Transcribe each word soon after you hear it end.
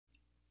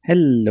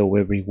Hello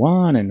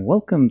everyone and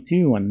welcome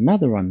to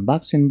another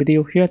unboxing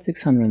video here at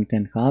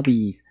 610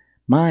 Hobbies.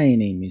 My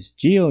name is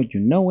Gio, you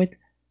know it,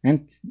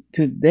 and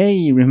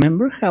today,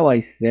 remember how I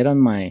said on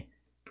my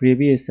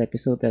previous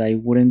episode that I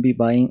wouldn't be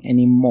buying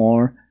any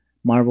more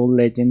Marvel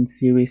Legends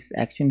series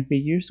action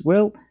figures?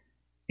 Well,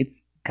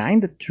 it's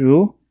kinda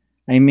true.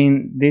 I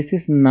mean, this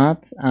is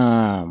not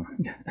a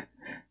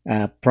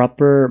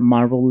proper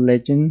Marvel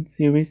Legends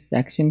series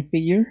action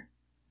figure.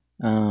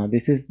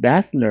 This is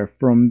Dazzler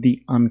from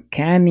the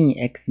Uncanny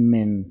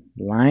X-Men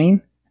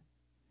line.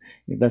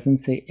 It doesn't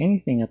say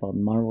anything about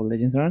Marvel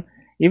Legends Run,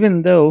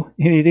 even though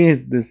it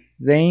is the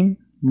same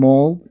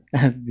mold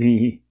as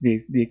the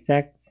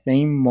exact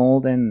same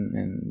mold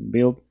and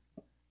build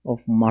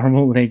of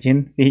Marvel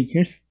Legend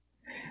figures.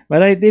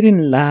 But I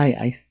didn't lie,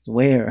 I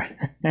swear.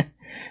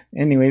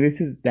 Anyway,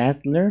 this is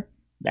Dazzler.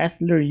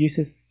 Dazzler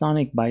uses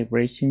sonic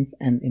vibrations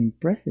and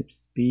impressive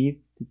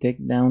speed to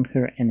take down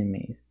her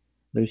enemies.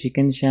 Though she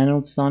can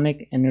channel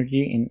sonic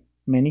energy in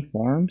many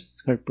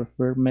forms, her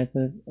preferred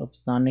method of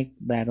sonic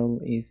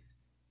battle is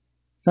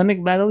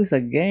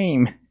a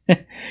game.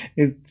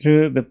 It's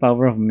through the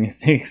power of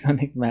music.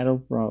 Sonic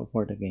Battle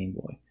for the Game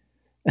Boy.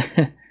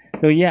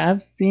 So yeah,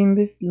 I've seen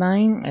this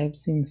line. I've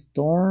seen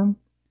Storm.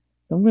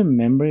 Don't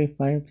remember if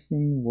I've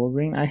seen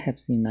Wolverine. I have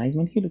seen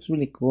Iceman. He looks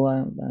really cool.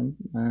 I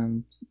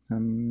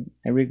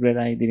regret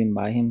I didn't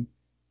buy him.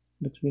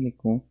 Looks really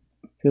cool.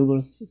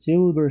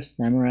 Silver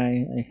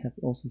Samurai, I have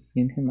also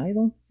seen him. I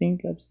don't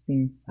think I've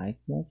seen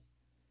Cyclops,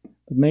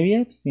 but maybe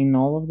I've seen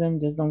all of them,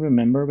 just don't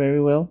remember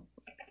very well.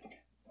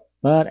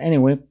 But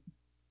anyway,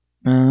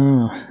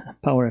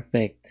 power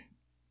effect.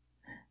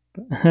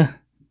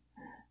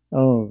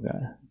 Oh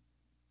god.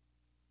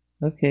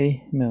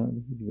 Okay, no,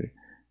 this is weird.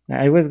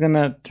 I was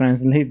gonna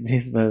translate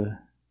this, but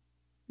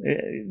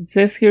it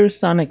says here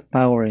sonic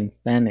power in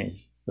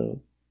Spanish, so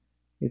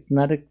it's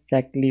not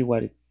exactly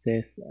what it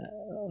says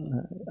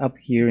up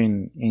here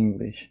in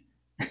English.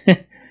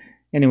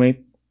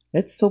 Anyway,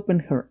 let's open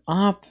her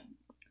up.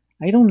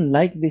 I don't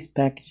like these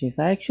packages.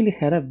 I actually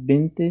had a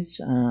vintage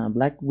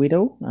Black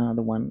Widow,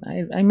 the one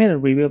I made a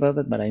review about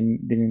it, but I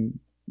didn't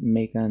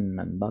make an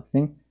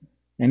unboxing.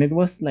 And it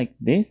was like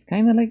this,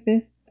 kind of like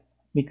this,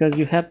 because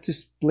you have to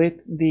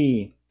split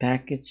the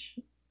package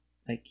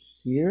like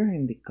here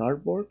in the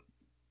cardboard.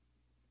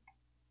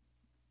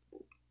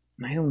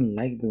 I don't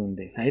like doing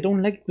this. I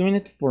don't like doing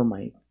it for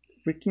my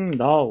freaking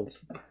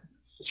dolls.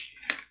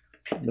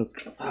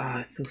 Look,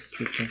 it's so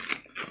stupid.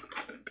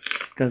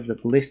 Because the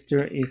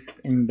blister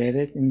is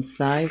embedded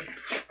inside.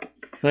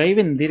 So I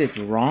even did it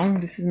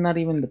wrong. This is not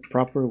even the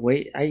proper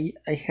way. I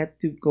had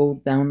to go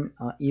down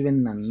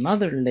even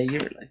another layer.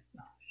 Like,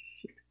 oh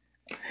shit.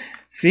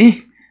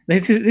 See?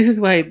 This is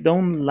why I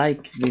don't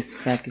like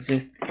these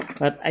packages.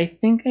 But I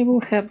think I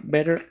will have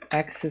better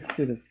access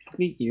to the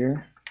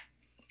figure.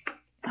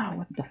 Oh,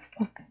 what the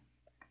fuck?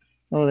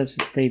 Oh, there's a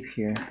tape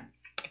here.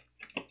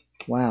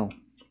 Wow.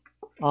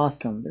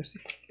 Awesome. There's a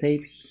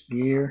tape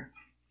here.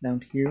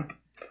 Down here.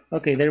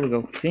 Okay, there we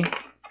go. See?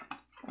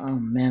 Oh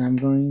man, I'm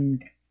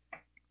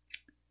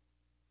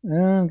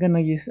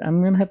gonna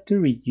have to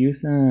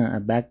reuse a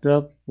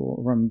backdrop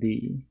from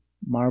the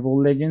Marvel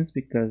Legends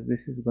because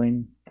this is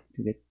going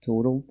to get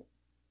totaled.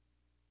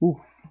 Oof.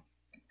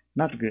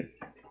 Not good.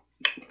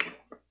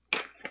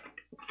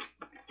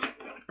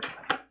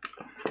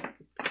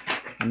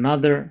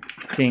 Another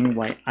thing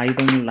why I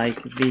don't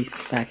like these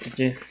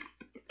packages,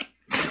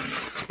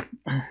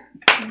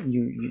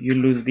 you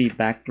lose the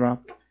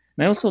backdrop.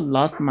 And I also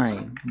lost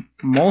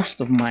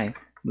most of my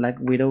Black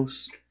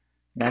Widow's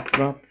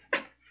backdrop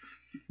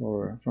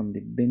from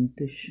the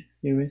vintage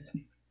series.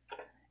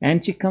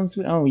 And she comes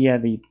with, oh yeah,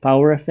 the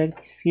power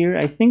effects here.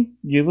 I think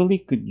Jubilee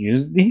could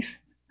use this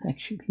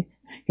actually,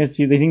 because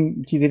she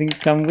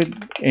didn't come with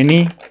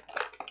any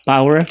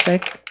power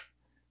effect.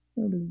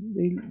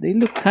 They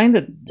look kind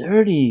of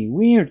dirty,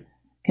 weird.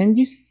 Can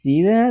you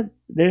see that?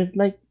 There's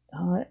like,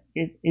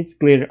 it's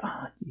glitter.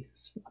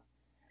 Jesus.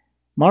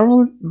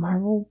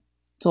 Marvel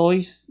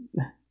toys,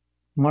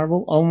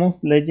 Marvel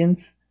Almost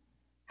Legends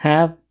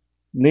have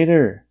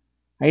glitter.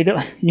 I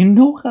don't, you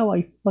know how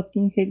I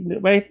fucking hate glitter,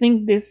 but I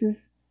think this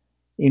is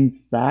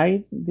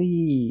inside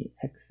the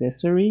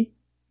accessory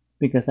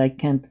because I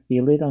can't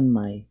feel it on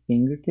my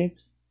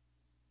fingertips.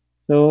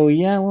 So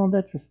yeah, well,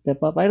 that's a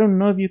step up. I don't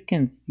know if you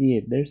can see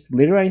it. There's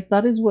glitter. I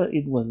thought it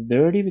was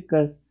dirty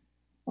because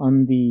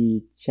on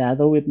the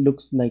shadow it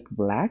looks like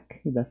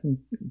black. It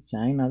doesn't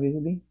shine,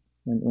 obviously,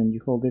 when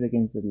you hold it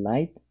against the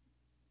light.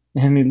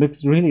 And it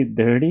looks really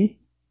dirty.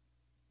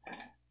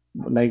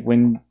 Like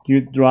when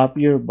you drop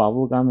your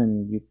bubble gum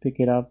and you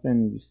pick it up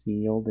and you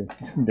see all the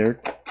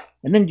dirt.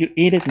 And then you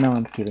eat it. No,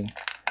 I'm kidding.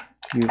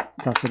 You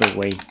toss it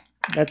away.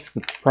 That's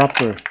the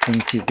proper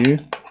thing to do.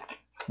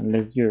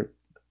 Unless you're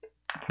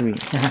free.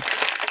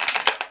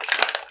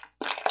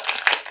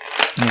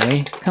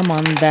 Anyway, come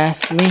on,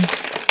 Dazzler.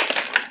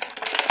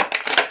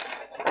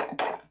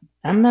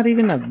 I'm not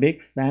even a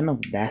big fan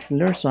of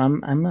Dazzler, so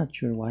I'm not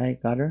sure why I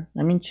got her.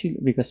 I mean,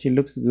 because she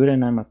looks good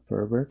and I'm a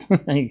pervert,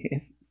 I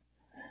guess.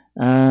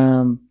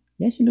 Yeah,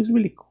 she looks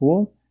really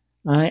cool.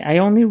 I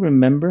only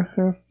remember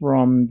her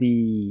from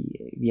the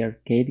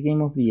arcade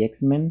game of the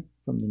X-Men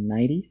from the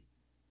 90s.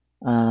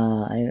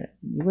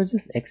 It was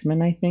just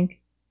X-Men, I think.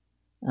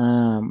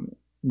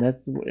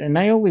 That's and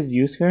I always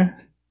use her,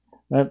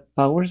 but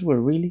powers were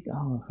really.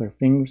 Oh, her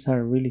fingers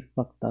are really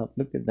fucked up.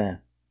 Look at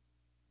that.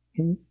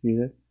 Can you see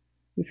that?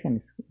 This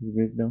hand is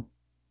good though.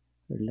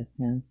 Her left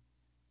hand,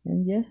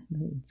 and yeah,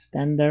 the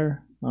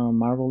standard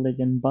Marvel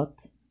Legend butt.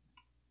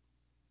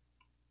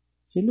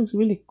 She looks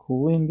really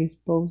cool in this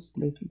pose.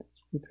 Let's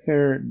put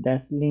her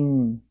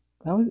dazzling.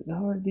 How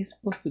are these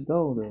supposed to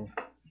go though?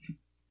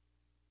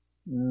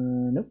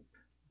 Nope,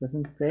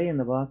 doesn't say in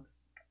the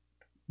box.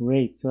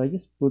 Great, so I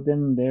just put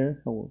them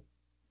there.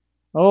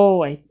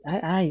 Oh,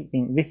 I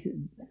think this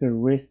her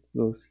wrist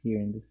goes here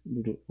in this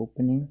little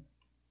opening.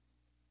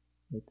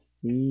 Let's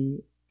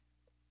see.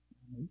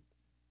 Oh,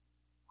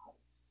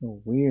 it's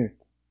so weird.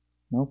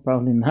 No,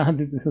 probably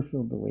not. It goes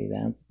all the way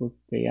down. It's supposed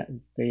to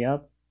stay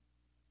up.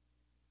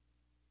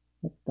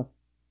 What the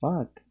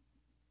fuck?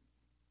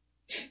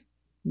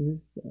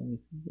 This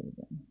is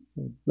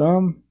so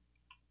dumb.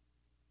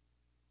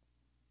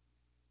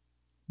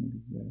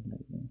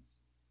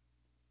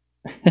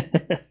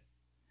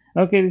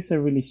 Okay, these are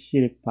really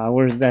shitty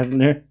powers,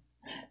 Dazzler.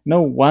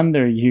 No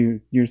wonder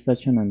you're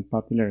such an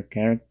unpopular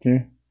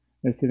character.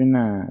 There's even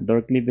a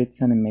Dorkly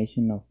Bits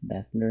animation of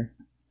Dazzler,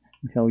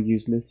 how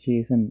useless she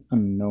is and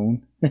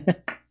unknown,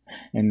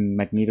 and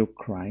Magneto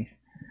cries.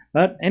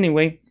 But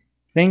anyway,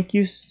 thank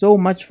you so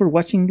much for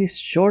watching this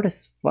short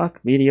as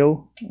fuck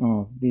video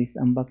of this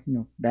unboxing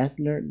of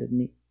Dazzler. Let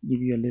me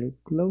give you a little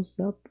close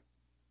up.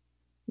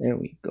 There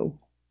we go.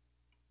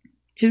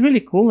 She's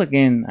really cool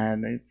again,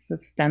 and it's a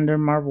standard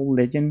Marvel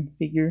Legend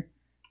figure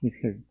with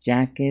her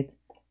jacket,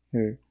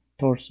 her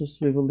torso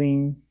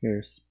swiveling,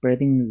 her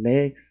spreading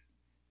legs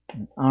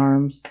and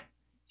arms.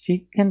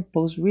 She can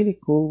pose really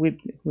cool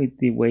with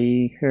the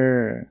way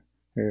her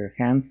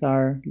hands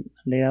are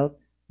laid out.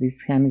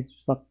 This hand is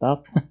fucked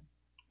up.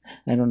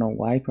 I don't know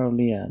why,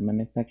 probably a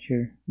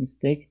manufacturer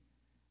mistake.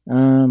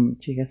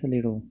 She has a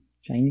little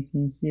shiny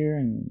thing here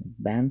and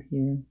band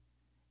here.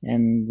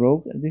 And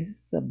Rogue, this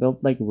is a belt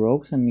like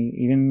Rogue's, and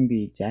even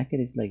the jacket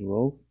is like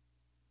Rogue,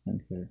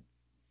 and her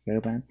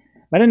hairband.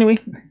 But anyway,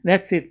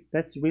 that's it.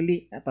 That's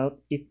really about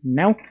it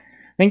now.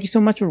 Thank you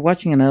so much for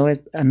watching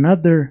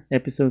another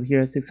episode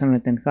here at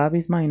 610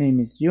 Hobbies. My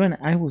name is Yu, and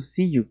I will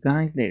see you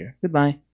guys later. Goodbye.